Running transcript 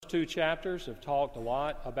two chapters have talked a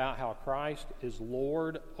lot about how Christ is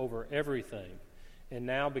Lord over everything. And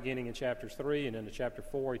now, beginning in chapter 3 and into chapter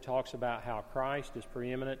 4, he talks about how Christ is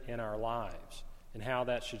preeminent in our lives and how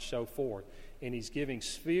that should show forth. And he's giving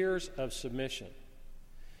spheres of submission.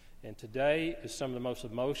 And today is some of the most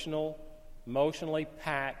emotionally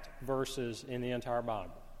packed verses in the entire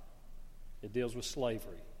Bible. It deals with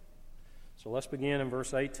slavery. So let's begin in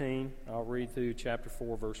verse 18. I'll read through chapter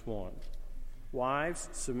 4, verse 1. Wives,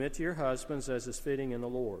 submit to your husbands as is fitting in the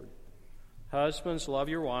Lord. Husbands, love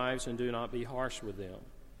your wives and do not be harsh with them.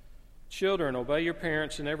 Children, obey your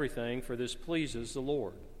parents in everything, for this pleases the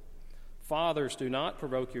Lord. Fathers, do not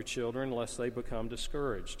provoke your children, lest they become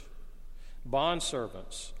discouraged.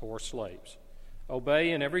 Bondservants, or slaves,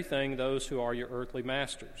 obey in everything those who are your earthly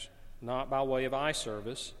masters, not by way of eye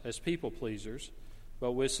service, as people pleasers,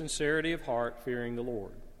 but with sincerity of heart, fearing the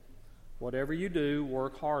Lord. Whatever you do,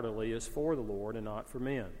 work heartily as for the Lord and not for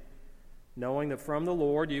men, knowing that from the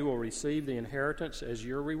Lord you will receive the inheritance as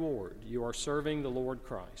your reward. You are serving the Lord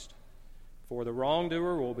Christ. For the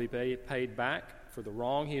wrongdoer will be paid back for the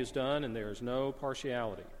wrong he has done, and there is no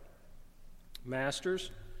partiality.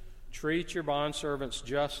 Masters, treat your bondservants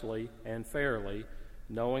justly and fairly,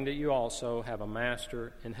 knowing that you also have a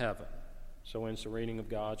master in heaven. So ends the reading of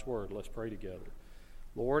God's word. Let's pray together.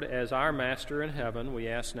 Lord, as our master in heaven, we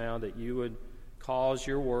ask now that you would cause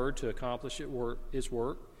your word to accomplish its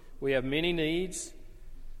work. We have many needs.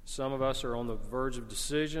 Some of us are on the verge of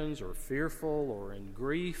decisions, or fearful, or in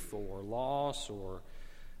grief, or loss, or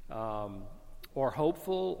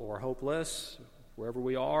hopeful, or hopeless. Wherever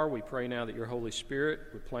we are, we pray now that your Holy Spirit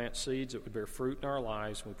would plant seeds that would bear fruit in our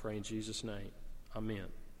lives. We pray in Jesus' name. Amen.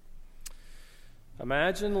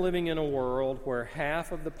 Imagine living in a world where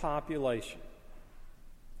half of the population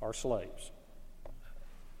are slaves.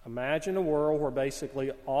 Imagine a world where basically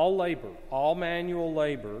all labor, all manual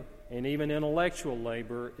labor, and even intellectual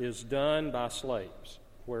labor is done by slaves,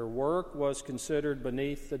 where work was considered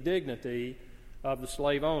beneath the dignity of the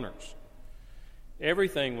slave owners.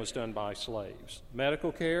 Everything was done by slaves.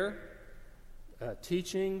 Medical care,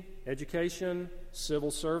 teaching, education, civil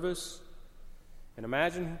service. And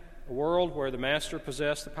imagine a world where the master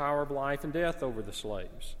possessed the power of life and death over the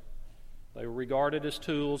slaves. They were regarded as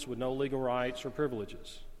tools with no legal rights or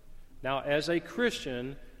privileges. Now, as a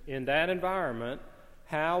Christian in that environment,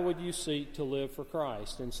 how would you seek to live for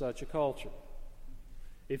Christ in such a culture?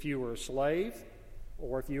 If you were a slave,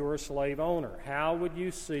 or if you were a slave owner, how would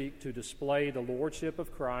you seek to display the lordship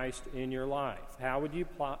of Christ in your life? How would you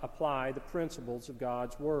apply the principles of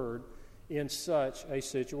God's Word in such a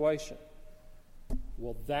situation?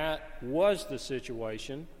 Well, that was the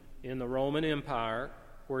situation in the Roman Empire,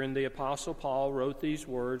 wherein the Apostle Paul wrote these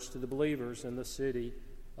words to the believers in the city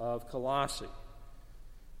of Colossae.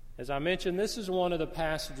 As I mentioned, this is one of the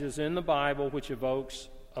passages in the Bible which evokes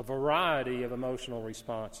a variety of emotional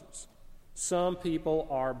responses. Some people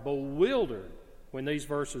are bewildered when these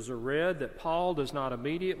verses are read that Paul does not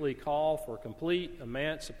immediately call for complete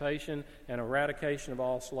emancipation and eradication of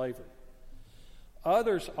all slavery.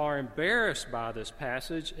 Others are embarrassed by this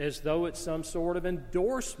passage as though it's some sort of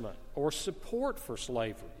endorsement or support for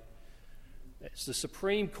slavery. As the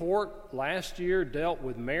Supreme Court last year dealt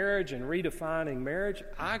with marriage and redefining marriage,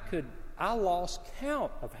 I lost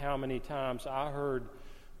count of how many times I heard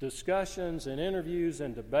discussions and interviews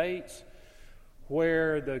and debates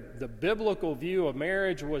where the biblical view of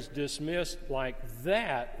marriage was dismissed like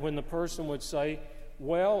that, when the person would say,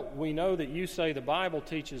 well, we know that you say the Bible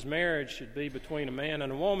teaches marriage should be between a man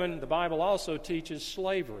and a woman. The Bible also teaches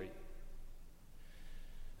slavery.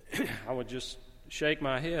 I would just shake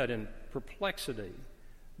my head in perplexity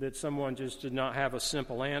that someone just did not have a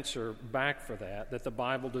simple answer back for that the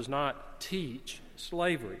Bible does not teach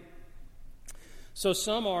slavery. So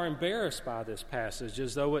some are embarrassed by this passage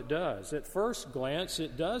as though it does. At first glance,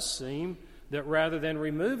 it does seem that rather than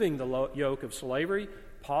removing the yoke of slavery,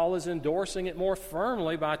 Paul is endorsing it more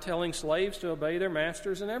firmly by telling slaves to obey their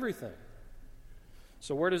masters in everything.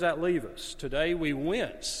 So where does that leave us? Today we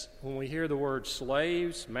wince when we hear the words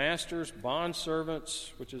slaves, masters, bondservants,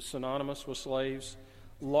 which is synonymous with slaves,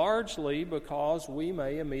 largely because we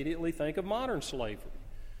may immediately think of modern slavery.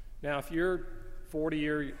 Now, if you're 40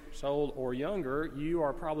 years old or younger, you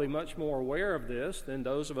are probably much more aware of this than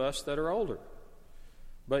those of us that are older.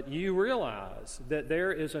 But you realize that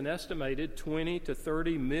there is an estimated 20 to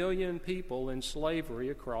 30 million people in slavery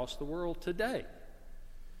across the world today.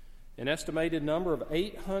 An estimated number of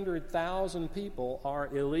 800,000 people are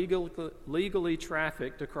legally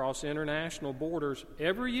trafficked across international borders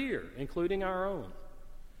every year, including our own.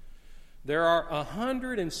 There are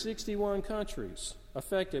 161 countries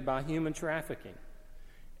affected by human trafficking.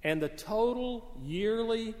 And the total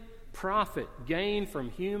yearly profit gained from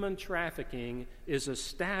human trafficking is a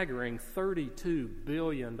staggering $32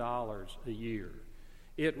 billion a year.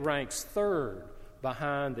 It ranks third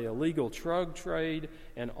behind the illegal drug trade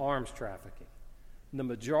and arms trafficking. The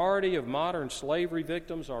majority of modern slavery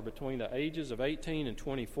victims are between the ages of 18 and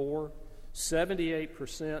 24.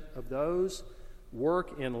 78% of those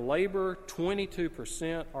work in labor,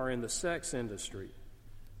 22% are in the sex industry.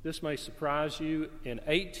 This may surprise you. In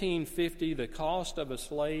 1850, the cost of a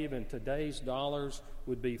slave in today's dollars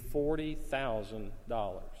would be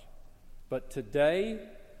 $40,000. But today,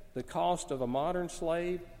 the cost of a modern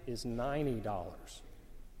slave is $90.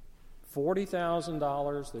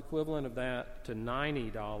 $40,000, the equivalent of that, to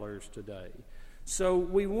 $90 today. So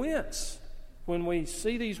we wince when we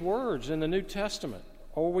see these words in the New Testament,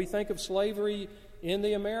 or we think of slavery in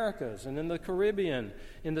the Americas and in the Caribbean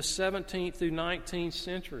in the 17th through 19th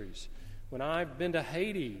centuries. When I've been to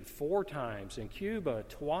Haiti 4 times and Cuba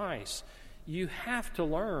twice, you have to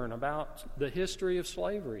learn about the history of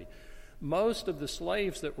slavery. Most of the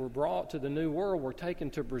slaves that were brought to the New World were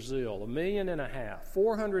taken to Brazil, 1.5 million.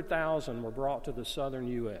 400,000 were brought to the southern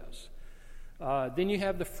U.S. Then you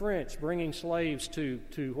have the French bringing slaves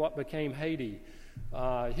to what became Haiti.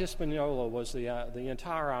 Hispaniola was the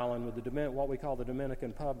entire island with what we call the Dominican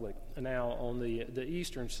Republic now on the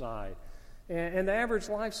eastern side. And the average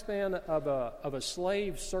lifespan of a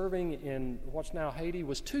slave serving in what's now Haiti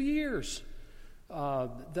was 2 years.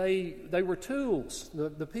 They were tools.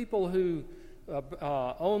 The people who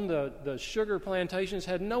owned the sugar plantations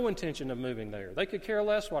had no intention of moving there. They could care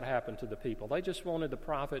less what happened to the people. They just wanted the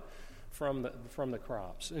profit from the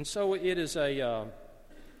crops. And so it is a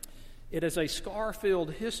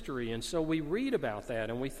scar-filled history, and so we read about that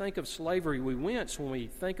and we think of slavery. We wince when we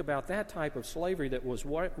think about that type of slavery that was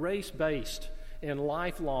race-based and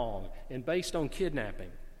lifelong and based on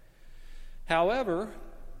kidnapping. However,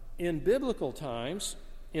 in biblical times,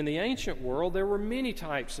 in the ancient world, there were many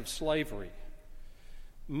types of slavery.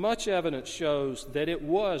 Much evidence shows that it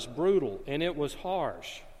was brutal and it was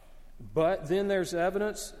harsh. But then there's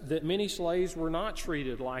evidence that many slaves were not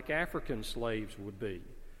treated like African slaves would be.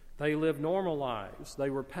 They lived normal lives.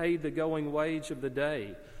 They were paid the going wage of the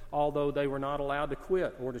day, although they were not allowed to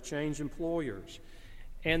quit or to change employers.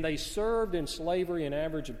 And they served in slavery an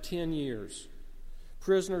average of 10 years.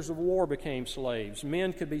 Prisoners of war became slaves.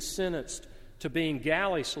 Men could be sentenced to being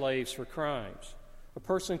galley slaves for crimes. A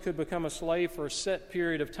person could become a slave for a set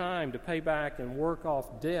period of time to pay back and work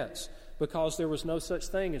off debts because there was no such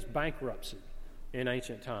thing as bankruptcy in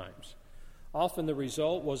ancient times. Often the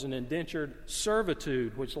result was an indentured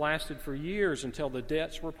servitude which lasted for years until the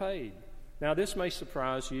debts were paid. Now this may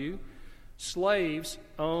surprise you. Slaves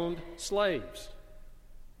owned slaves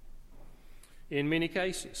in many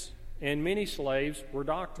cases. And many slaves were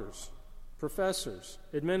doctors, professors,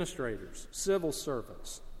 administrators, civil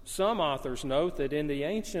servants. Some authors note that in the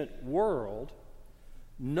ancient world,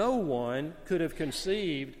 no one could have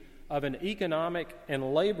conceived of an economic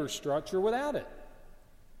and labor structure without it.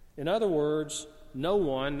 In other words, no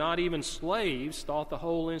one, not even slaves, thought the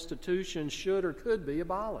whole institution should or could be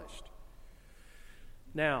abolished.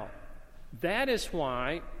 Now, that is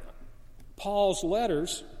why Paul's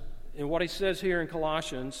letters, and what he says here in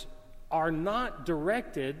Colossians, are not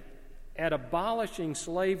directed at abolishing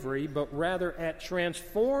slavery, but rather at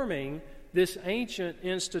transforming this ancient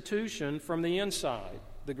institution from the inside.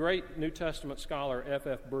 The great New Testament scholar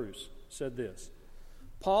F.F. Bruce said this: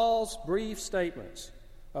 Paul's brief statements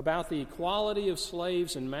about the equality of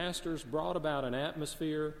slaves and masters brought about an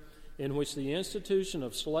atmosphere in which the institution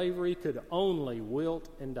of slavery could only wilt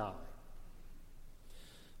and die.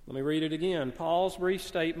 Let me read it again. Paul's brief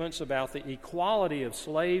statements about the equality of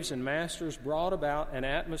slaves and masters brought about an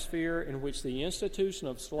atmosphere in which the institution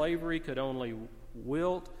of slavery could only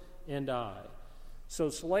wilt and die. So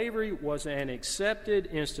slavery was an accepted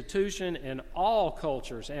institution in all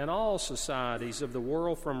cultures and all societies of the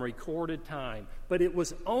world from recorded time. But it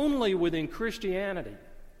was only within Christianity.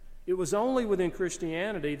 It was only within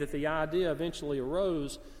Christianity that the idea eventually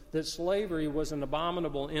arose that slavery was an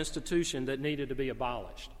abominable institution that needed to be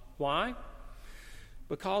abolished. Why?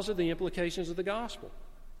 Because of the implications of the gospel,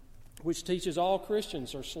 which teaches all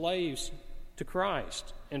Christians are slaves to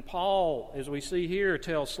Christ. And Paul, as we see here,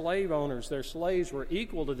 tells slave owners their slaves were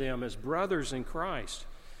equal to them as brothers in Christ,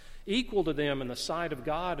 equal to them in the sight of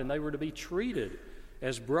God, and they were to be treated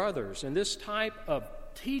as brothers. And this type of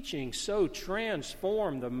teaching so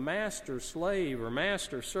transformed the master-slave or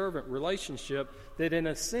master-servant relationship that in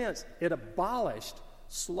a sense it abolished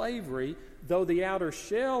slavery, though the outer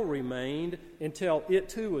shell remained until it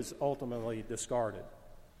too was ultimately discarded.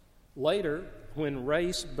 Later, when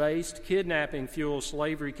race-based kidnapping-fueled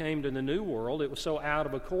slavery came to the New World, it was so out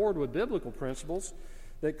of accord with biblical principles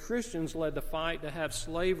that Christians led the fight to have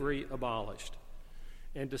slavery abolished.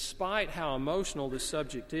 And despite how emotional this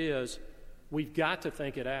subject is, we've got to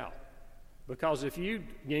think it out. Because if you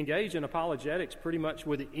engage in apologetics pretty much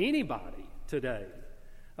with anybody today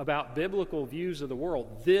about biblical views of the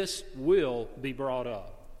world, this will be brought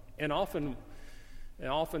up. And often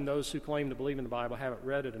those who claim to believe in the Bible haven't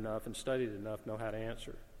read it enough and studied it enough know how to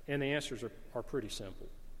answer. And the answers are pretty simple.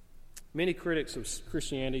 Many critics of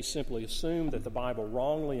Christianity simply assume that the Bible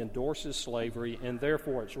wrongly endorses slavery and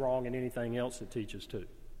therefore it's wrong in anything else it teaches too.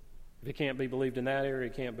 If it can't be believed in that area,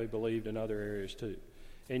 it can't be believed in other areas too.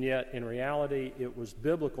 And yet, in reality, it was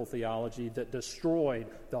biblical theology that destroyed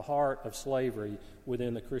the heart of slavery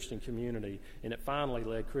within the Christian community, and it finally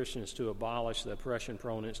led Christians to abolish the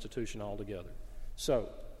oppression-prone institution altogether. So,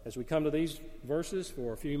 as we come to these verses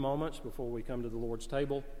for a few moments before we come to the Lord's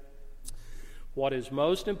table, what is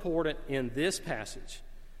most important in this passage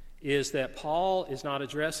is that Paul is not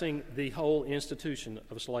addressing the whole institution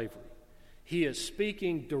of slavery. He is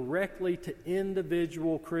speaking directly to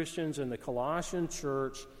individual Christians in the Colossian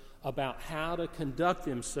church about how to conduct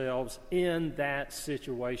themselves in that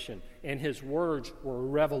situation. And his words were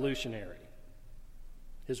revolutionary.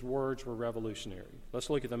 His words were revolutionary. Let's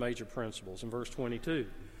look at the major principles. In verse 22,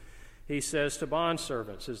 he says to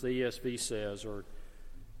bondservants, as the ESV says, or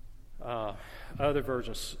other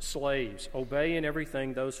versions, slaves, obey in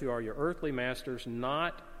everything those who are your earthly masters,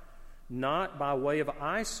 not by way of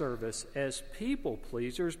eye service as people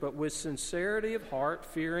pleasers, but with sincerity of heart,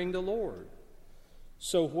 fearing the Lord.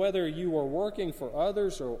 So whether you are working for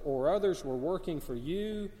others or others were working for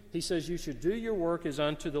you, he says you should do your work as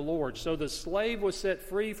unto the Lord. So the slave was set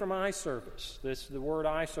free from eye service. The word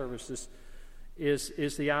eye service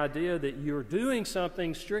is the idea that you're doing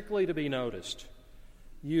something strictly to be noticed.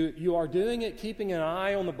 You are doing it keeping an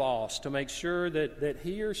eye on the boss to make sure that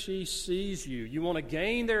he or she sees you. You want to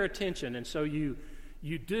gain their attention, and so you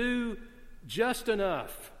do just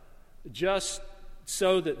enough, just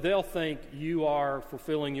so that they'll think you are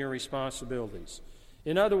fulfilling your responsibilities.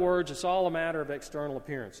 In other words, it's all a matter of external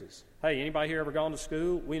appearances. Hey, anybody here ever gone to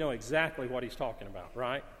school? We know exactly what he's talking about,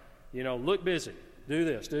 right? Look busy, do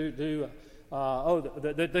this, the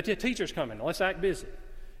teacher's coming, let's act busy.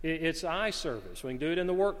 It's eye service. We can do it in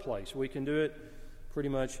the workplace. We can do it pretty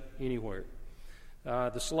much anywhere.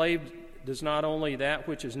 The slave does not only that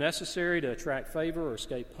which is necessary to attract favor or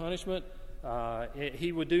escape punishment,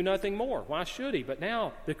 he would do nothing more. Why should he? But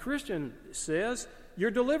now the Christian says, you're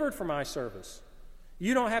delivered from eye service.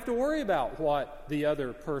 You don't have to worry about what the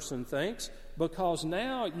other person thinks because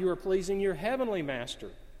now you are pleasing your heavenly master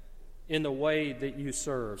in the way that you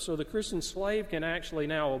serve. So the Christian slave can actually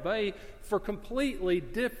now obey for completely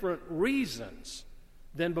different reasons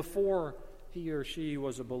than before he or she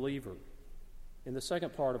was a believer. In the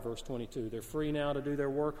second part of verse 22, they're free now to do their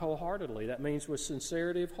work wholeheartedly. That means with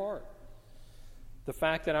sincerity of heart. The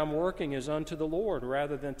fact that I'm working is unto the Lord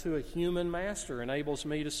rather than to a human master enables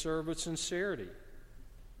me to serve with sincerity.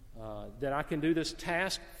 That I can do this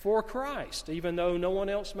task for Christ, even though no one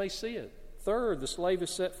else may see it. Third, the slave is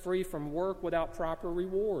set free from work without proper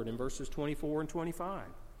reward in verses 24 and 25.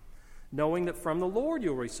 Knowing that from the Lord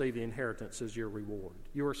you'll receive the inheritance as your reward.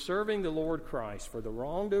 You are serving the Lord Christ, for the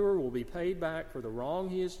wrongdoer will be paid back for the wrong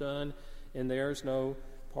he has done, and there's no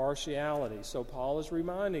partiality. So Paul is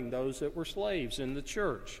reminding those that were slaves in the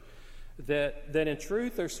church that in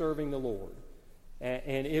truth they're serving the Lord.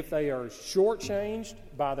 And if they are shortchanged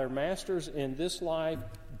by their masters in this life,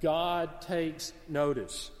 God takes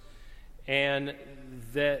notice. And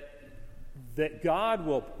that God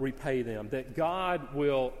will repay them, that God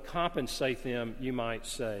will compensate them, you might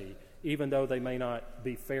say, even though they may not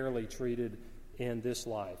be fairly treated in this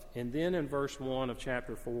life. And then in verse 1 of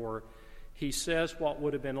chapter 4, he says what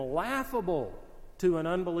would have been laughable to an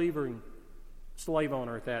unbelieving slave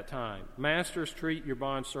owner at that time. Masters, treat your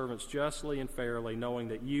bondservants justly and fairly, knowing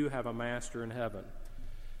that you have a master in heaven.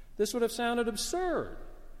 This would have sounded absurd.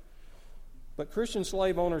 But Christian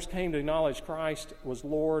slave owners came to acknowledge Christ was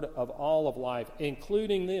Lord of all of life,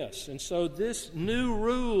 including this. And so this new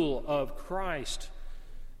rule of Christ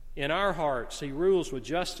in our hearts, he rules with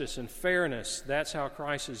justice and fairness. That's how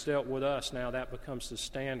Christ has dealt with us. Now that becomes the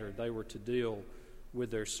standard they were to deal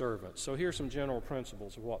with their servants. So here's some general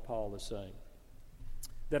principles of what Paul is saying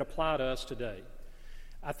that apply to us today.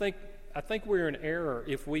 I think we're in error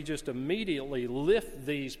if we just immediately lift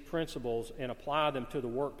these principles and apply them to the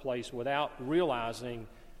workplace without realizing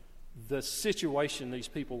the situation these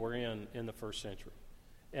people were in the first century.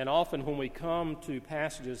 And often when we come to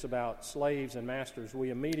passages about slaves and masters,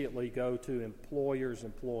 we immediately go to employers,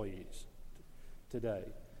 employees today.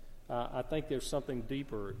 I think there's something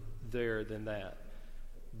deeper there than that.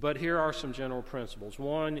 But here are some general principles.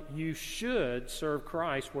 One, you should serve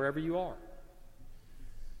Christ wherever you are.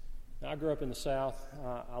 Now, I grew up in the South.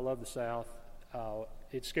 I love the South.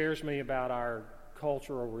 It scares me about our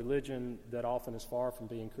culture or religion that often is far from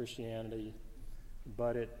being Christianity,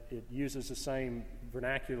 but it uses the same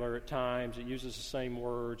vernacular at times. It uses the same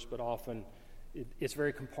words, but often it's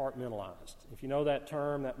very compartmentalized. If you know that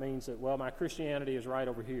term, that means that, well, my Christianity is right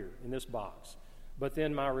over here in this box, but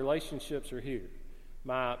then my relationships are here.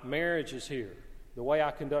 My marriage is here. The way I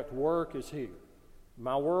conduct work is here.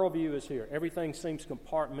 My worldview is here. Everything seems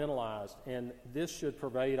compartmentalized, and this should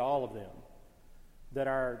pervade all of them,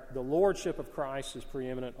 that the lordship of Christ is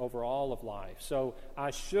preeminent over all of life. So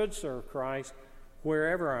I should serve Christ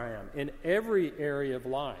wherever I am, in every area of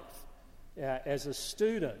life, as a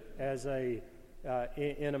student,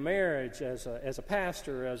 in a marriage, as a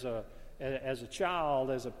pastor, as a child,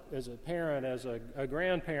 as a parent, as a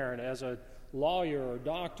grandparent, as a lawyer or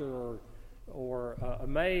doctor or a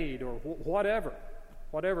maid or whatever.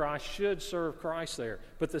 Whatever, I should serve Christ there.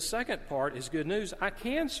 But the second part is good news. I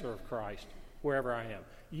can serve Christ wherever I am.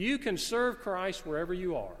 You can serve Christ wherever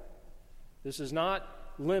you are. This is not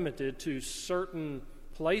limited to certain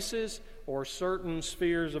places or certain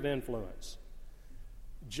spheres of influence.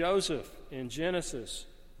 Joseph in Genesis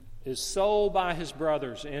is sold by his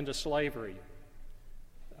brothers into slavery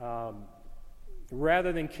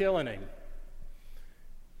rather than killing him.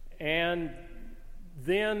 And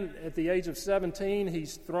then at the age of 17,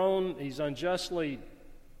 he's unjustly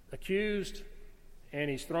accused, and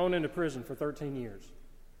he's thrown into prison for 13 years.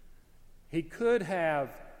 He could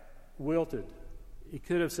have wilted. He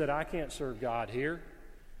could have said, I can't serve God here.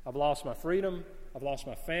 I've lost my freedom. I've lost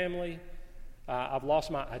my family. I've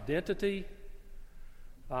lost my identity.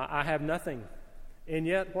 I have nothing. And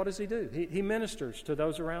yet, what does he do? He ministers to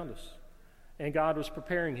those around us. And God was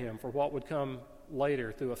preparing him for what would come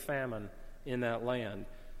later through a famine in that land.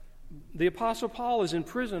 The Apostle Paul is in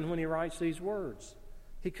prison when he writes these words.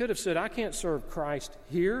 He could have said, I can't serve Christ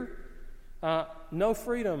here. No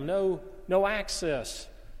freedom, no access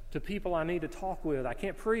to people I need to talk with. I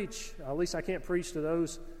can't preach. At least I can't preach to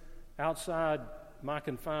those outside my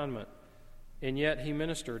confinement. And yet he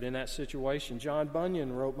ministered in that situation. John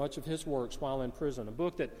Bunyan wrote much of his works while in prison. A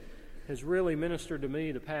book that has really ministered to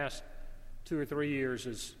me the past 2 or 3 years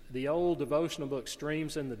is the old devotional book,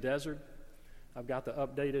 Streams in the Desert. I've got the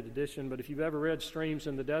updated edition, but if you've ever read Streams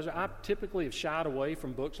in the Desert, I typically have shied away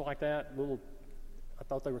from books like that. I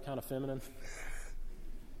thought they were kind of feminine.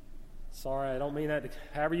 Sorry, I don't mean that.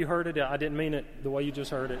 However you heard it, I didn't mean it the way you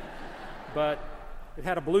just heard it. But it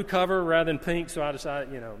had a blue cover rather than pink, so I decided,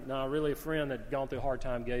 really a friend that had gone through a hard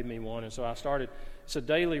time gave me one, and so I started. It's a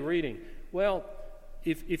daily reading. Well,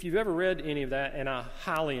 if you've ever read any of that, and I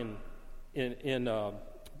highly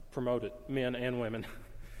promote it, men and women.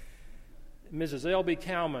 Mrs. L.B.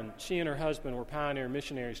 Cowman, she and her husband were pioneer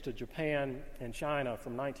missionaries to Japan and China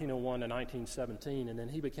from 1901 to 1917, and then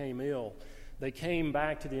he became ill. They came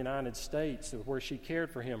back to the United States, where she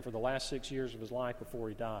cared for him for the last 6 years of his life before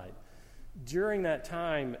he died. During that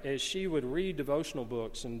time, as she would read devotional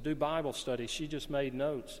books and do Bible study, she just made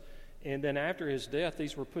notes. And then after his death,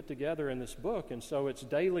 these were put together in this book, and so it's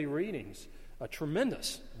daily readings,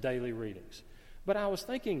 tremendous daily readings. But I was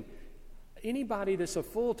thinking, anybody that's a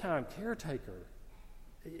full-time caretaker,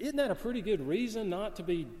 isn't that a pretty good reason not to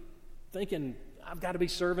be thinking, I've got to be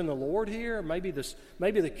serving the Lord here? Maybe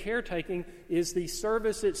the caretaking is the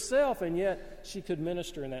service itself, and yet she could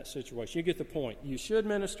minister in that situation. You get the point. You should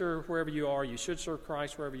minister wherever you are. You should serve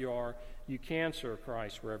Christ wherever you are. You can serve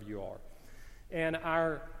Christ wherever you are. And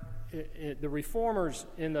the reformers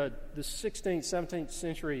in the 16th, 17th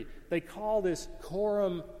century, they call this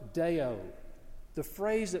coram Deo, the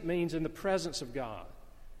phrase that means in the presence of God.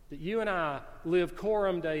 That you and I live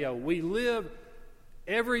coram Deo. We live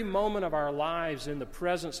every moment of our lives in the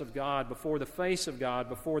presence of God, before the face of God,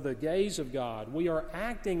 before the gaze of God. We are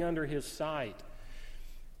acting under His sight.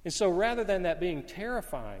 And so rather than that being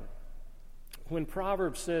terrifying, when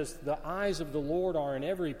Proverbs says, the eyes of the Lord are in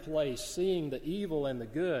every place, seeing the evil and the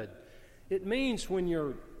good, it means when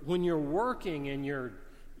you're working and you're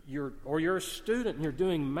a student and you're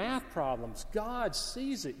doing math problems, God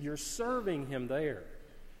sees it. You're serving Him there.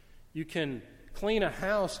 You can clean a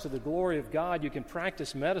house to the glory of God. You can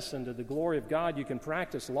practice medicine to the glory of God. You can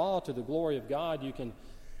practice law to the glory of God.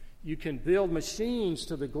 You can build machines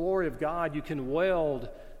to the glory of God. You can weld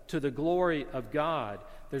to the glory of God.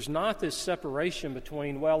 There's not this separation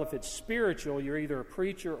between, well, if it's spiritual, you're either a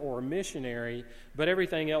preacher or a missionary, but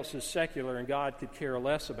everything else is secular and God could care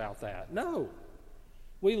less about that. No.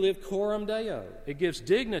 We live coram Deo. It gives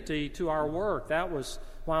dignity to our work. That was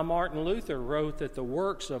why Martin Luther wrote that the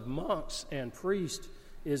works of monks and priests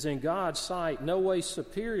is in God's sight no way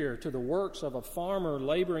superior to the works of a farmer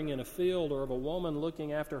laboring in a field or of a woman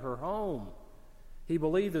looking after her home. He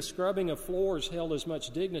believed the scrubbing of floors held as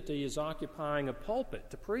much dignity as occupying a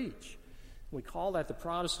pulpit to preach. We call that the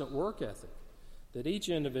Protestant work ethic, that each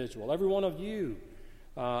individual, every one of you,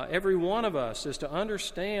 every one of us is to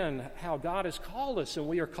understand how God has called us, and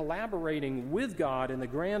we are collaborating with God in the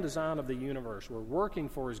grand design of the universe. We're working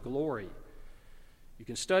for His glory. You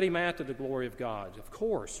can study math to the glory of God. Of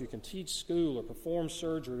course, you can teach school or perform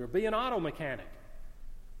surgery or be an auto mechanic.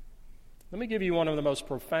 Let me give you one of the most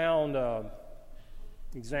profound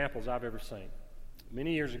examples I've ever seen.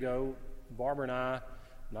 Many years ago, Barbara and I,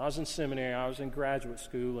 when I was in seminary, I was in graduate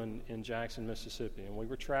school in Jackson, Mississippi, and we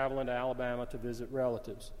were traveling to Alabama to visit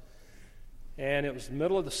relatives. And it was the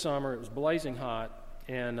middle of the summer, it was blazing hot,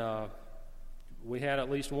 and we had at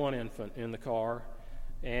least one infant in the car,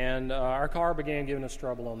 and our car began giving us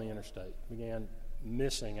trouble on the interstate, began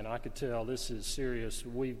missing, and I could tell this is serious,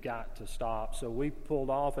 we've got to stop. So we pulled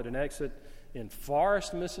off at an exit in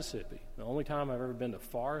Forest, Mississippi, the only time I've ever been to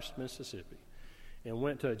Forest, Mississippi, and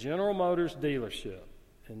went to a General Motors dealership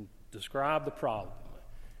and described the problem.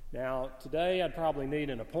 Now, today I'd probably need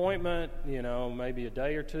an appointment, maybe a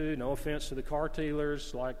day or two. No offense to the car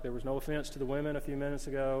dealers, like there was no offense to the women a few minutes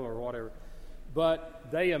ago or whatever.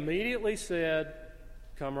 But they immediately said,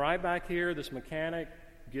 come right back here. This mechanic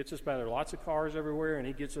gets us by. There are lots of cars everywhere, and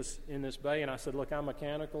he gets us in this bay. And I said, look, I'm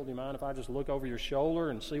mechanical. Do you mind if I just look over your shoulder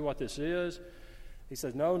and see what this is? He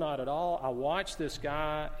says, no, not at all. I watched this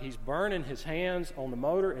guy. He's burning his hands on the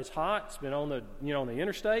motor. It's hot. It's been on the, on the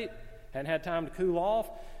interstate. Hadn't had time to cool off.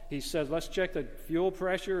 He says, let's check the fuel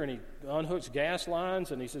pressure, and he unhooks gas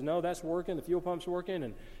lines, and he says, no, that's working. The fuel pump's working,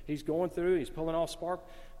 and he's going through. He's pulling off spark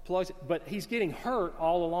plugs, but he's getting hurt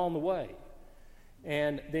all along the way.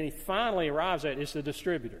 And then he finally arrives at it's the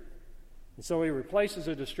distributor. And so he replaces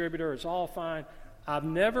the distributor. It's all fine. I've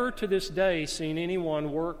never to this day seen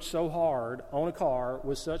anyone work so hard on a car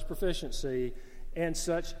with such proficiency and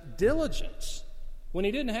such diligence when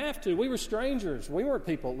he didn't have to. We were strangers. We weren't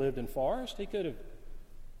people that lived in Forest. He could have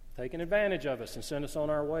taken advantage of us and sent us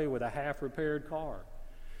on our way with a half-repaired car.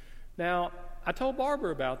 Now, I told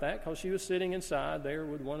Barbara about that because she was sitting inside there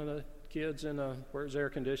with one of the kids in where it's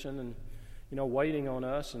air conditioned and waiting on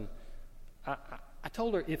us. And I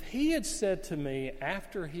told her, if he had said to me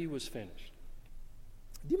after he was finished,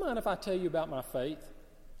 do you mind if I tell you about my faith?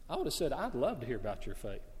 I would have said, I'd love to hear about your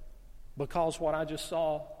faith because what I just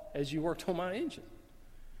saw as you worked on my engine.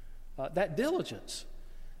 That diligence.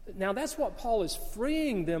 Now, that's what Paul is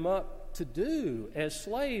freeing them up to do as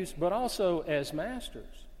slaves, but also as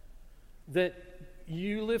masters. That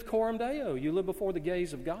you live coram Deo, you live before the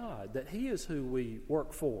gaze of God, that He is who we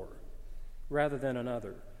work for rather than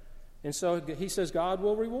another. And so he says God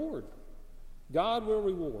will reward. God will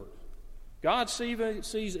reward. God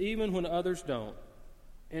sees even when others don't.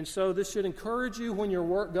 And so this should encourage you when your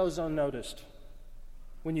work goes unnoticed,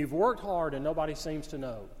 when you've worked hard and nobody seems to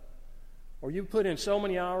know, or you put in so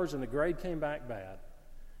many hours and the grade came back bad,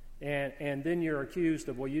 and then you're accused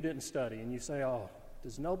of, well, you didn't study, and you say, oh,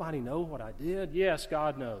 does nobody know what I did? Yes,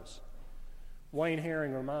 God knows. Wayne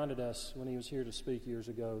Herring reminded us when he was here to speak years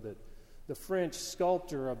ago that the French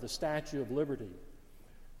sculptor of the Statue of Liberty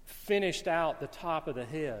finished out the top of the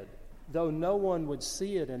head, though no one would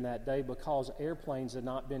see it in that day because airplanes had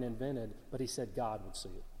not been invented, but he said God would see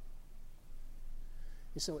it.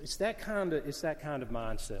 And so it's that kind of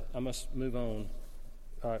mindset. I must move on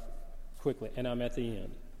quickly, and I'm at the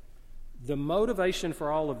end. The motivation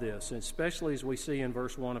for all of this, and especially as we see in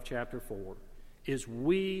verse 1 of chapter 4, is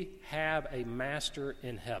we have a master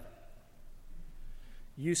in heaven.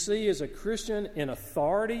 You see, as a Christian in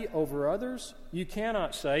authority over others, you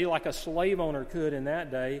cannot say, like a slave owner could in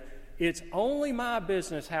that day, it's only my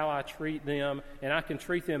business how I treat them, and I can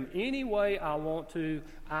treat them any way I want to.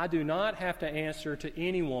 I do not have to answer to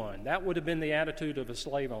anyone. That would have been the attitude of a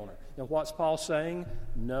slave owner. And what's Paul saying?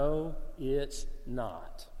 No, it's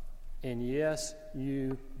not. And yes,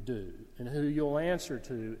 you do. And who you'll answer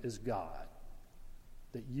to is God,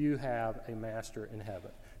 that you have a master in heaven.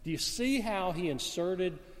 Do you see how he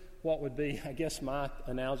inserted what would be, I guess my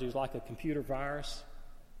analogy is like a computer virus?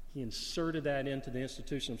 He inserted that into the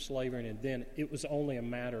institution of slavery, and then it was only a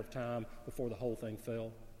matter of time before the whole thing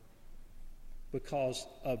fell. Because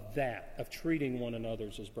of that, of treating one another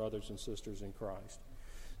as brothers and sisters in Christ.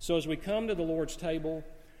 So as we come to the Lord's table,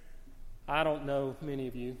 I don't know many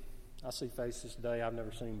of you. I see faces today I've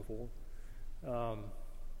never seen before.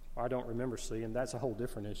 I don't remember seeing. That's a whole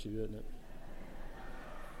different issue, isn't it?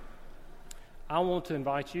 I want to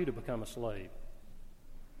invite you to become a slave.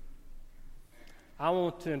 I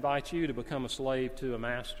want to invite you to become a slave to a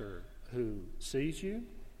master who sees you,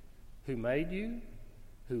 who made you,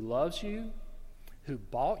 who loves you, who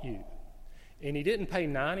bought you. And he didn't pay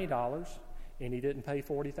 $90, and he didn't pay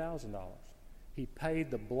 $40,000. He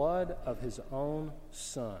paid the blood of his own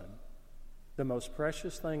son, the most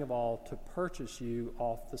precious thing of all, to purchase you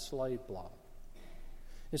off the slave block.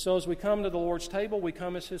 And so as we come to the Lord's table, we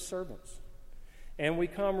come as his servants. And we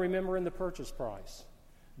come remembering the purchase price,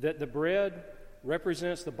 that the bread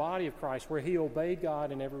represents the body of Christ, where he obeyed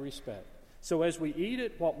God in every respect. So as we eat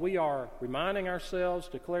it, what we are reminding ourselves,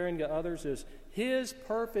 declaring to others, is his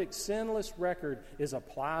perfect, sinless record is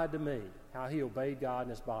applied to me, how he obeyed God in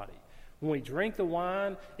his body. When we drink the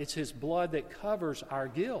wine, it's his blood that covers our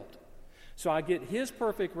guilt. So I get his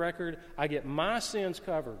perfect record, I get my sins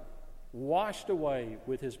covered, washed away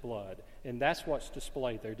with his blood. And that's what's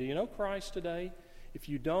displayed there. Do you know Christ today? If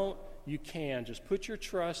you don't, you can. Just put your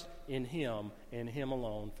trust in him and him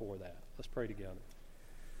alone for that. Let's pray together.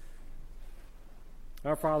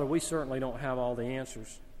 Our Father, we certainly don't have all the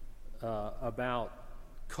answers about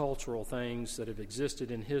cultural things that have existed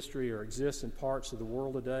in history or exist in parts of the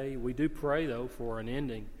world today. We do pray, though, for an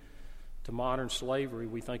ending to modern slavery.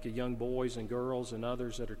 We think of young boys and girls and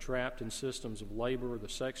others that are trapped in systems of labor or the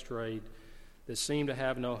sex trade that seem to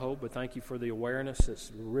have no hope, but thank you for the awareness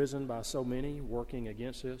that's risen by so many working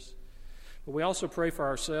against this. But we also pray for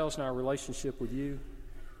ourselves and our relationship with you,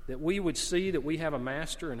 that we would see that we have a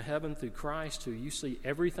master in heaven through Christ who you see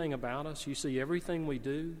everything about us, you see everything we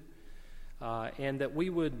do, and that we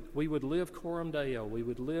would live coram Deo, we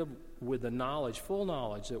would live with the knowledge, full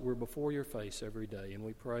knowledge, that we're before your face every day. And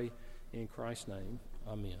we pray in Christ's name,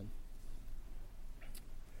 amen.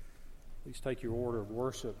 Please take your order of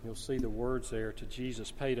worship. You'll see the words there, to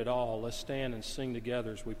Jesus paid it all. Let's stand and sing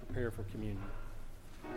together as we prepare for communion.